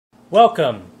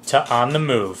Welcome to On the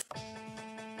Move.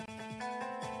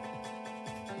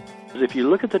 If you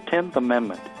look at the 10th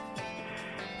Amendment,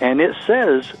 and it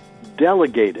says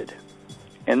delegated,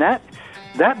 and that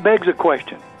begs a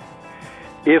question.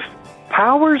 If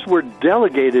powers were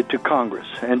delegated to Congress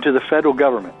and to the federal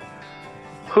government,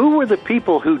 who were the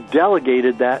people who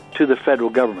delegated that to the federal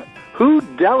government? Who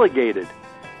delegated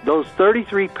those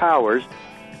 33 powers,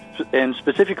 and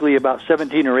specifically about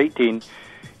 17 or 18,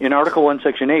 in Article 1,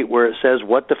 Section 8, where it says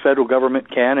what the federal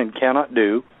government can and cannot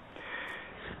do?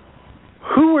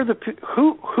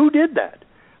 Who did that?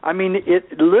 I mean,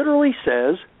 it literally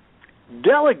says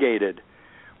delegated.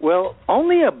 Well,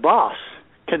 only a boss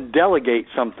can delegate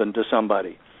something to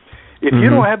somebody. If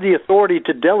you don't have the authority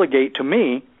to delegate to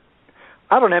me,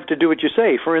 I don't have to do what you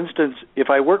say. For instance, if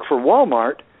I work for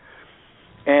Walmart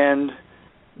and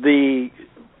the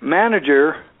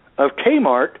manager of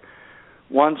Kmart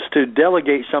wants to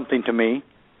delegate something to me,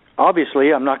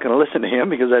 obviously I'm not going to listen to him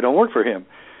because I don't work for him.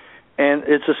 And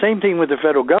it's the same thing with the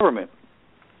federal government.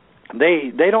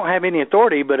 They don't have any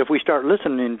authority, but if we start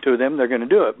listening to them, they're going to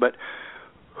do it. But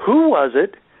who was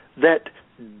it that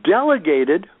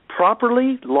delegated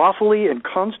properly, lawfully, and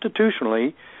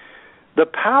constitutionally the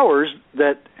powers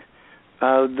that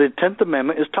the 10th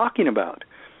Amendment is talking about?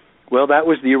 Well, that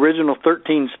was the original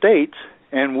 13 states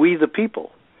and we the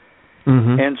people.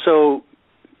 And so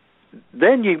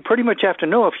then you pretty much have to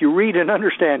know, if you read and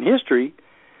understand history,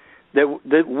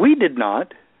 that we did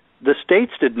not, the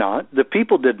states did not, the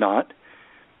people did not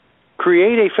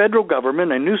create a federal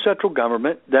government, a new central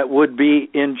government that would be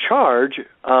in charge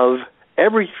of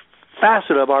every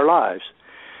facet of our lives.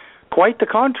 Quite the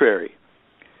contrary.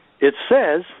 It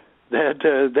says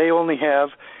that they only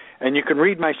have, and you can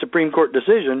read my Supreme Court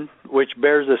decision, which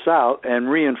bears this out and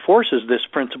reinforces this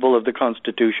principle of the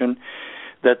Constitution,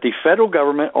 that the federal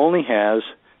government only has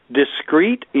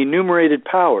discrete enumerated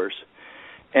powers.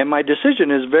 And my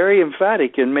decision is very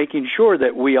emphatic in making sure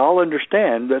that we all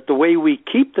understand that the way we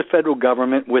keep the federal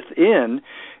government within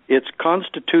its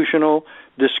constitutional,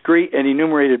 discrete, and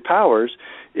enumerated powers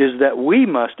is that we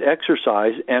must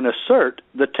exercise and assert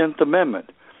the 10th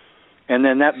Amendment. And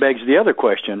then that begs the other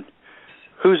question: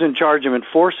 who's in charge of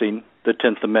enforcing the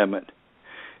 10th Amendment?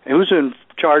 And who's in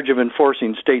charge of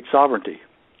enforcing state sovereignty?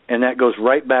 And that goes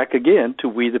right back again to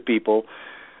we the people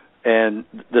and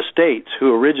the states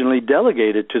who originally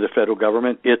delegated to the federal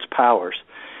government its powers.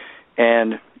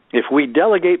 And if we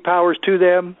delegate powers to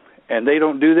them and they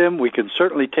don't do them, we can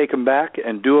certainly take them back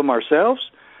and do them ourselves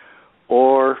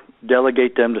or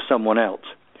delegate them to someone else,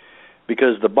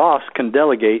 because the boss can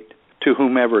delegate to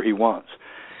whomever he wants.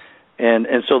 And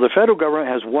so the federal government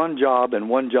has one job and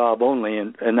one job only,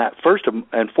 and that first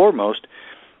and foremost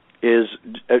is,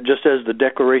 just as the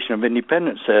Declaration of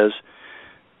Independence says,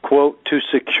 quote, to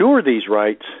secure these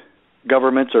rights,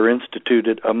 governments are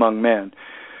instituted among men.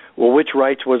 Well, which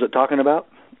rights was it talking about?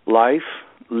 Life,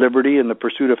 liberty, and the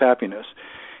pursuit of happiness.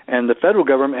 And the federal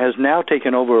government has now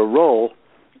taken over a role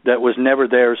that was never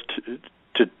theirs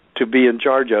to be in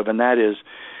charge of, and that is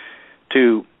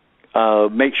to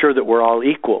make sure that we're all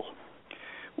equal.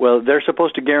 Well, they're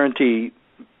supposed to guarantee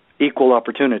equal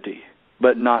opportunity,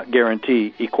 but not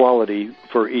guarantee equality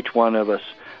for each one of us,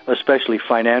 especially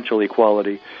financial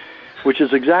equality, which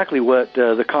is exactly what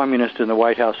the communist in the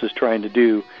White House is trying to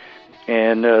do.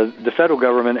 And the federal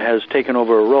government has taken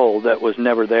over a role that was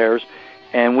never theirs,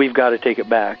 and we've got to take it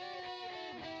back.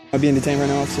 I'll be detained right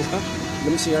now, officer.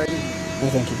 Let me see your ID. No,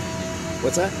 thank you.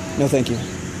 What's that? No, thank you.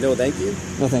 No, thank you?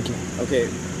 No, thank you. Okay,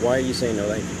 why are you saying no,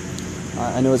 thank you?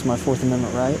 I know it's my Fourth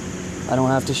Amendment right. I don't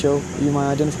have to show you my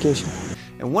identification.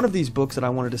 And one of these books that I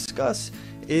want to discuss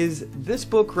is this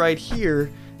book right here.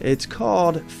 It's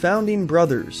called Founding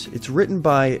Brothers. It's written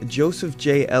by Joseph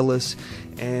J. Ellis,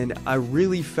 and I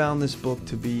really found this book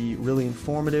to be really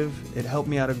informative. It helped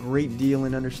me out a great deal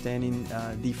in understanding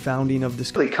the founding of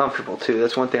this. Really comfortable too.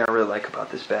 That's one thing I really like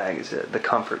about this bag, is the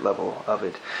comfort level of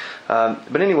it.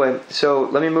 But anyway, so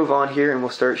let me move on here and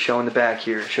we'll start showing the back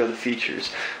here, show the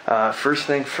features. First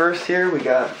thing first here, we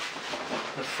got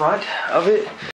the front of it.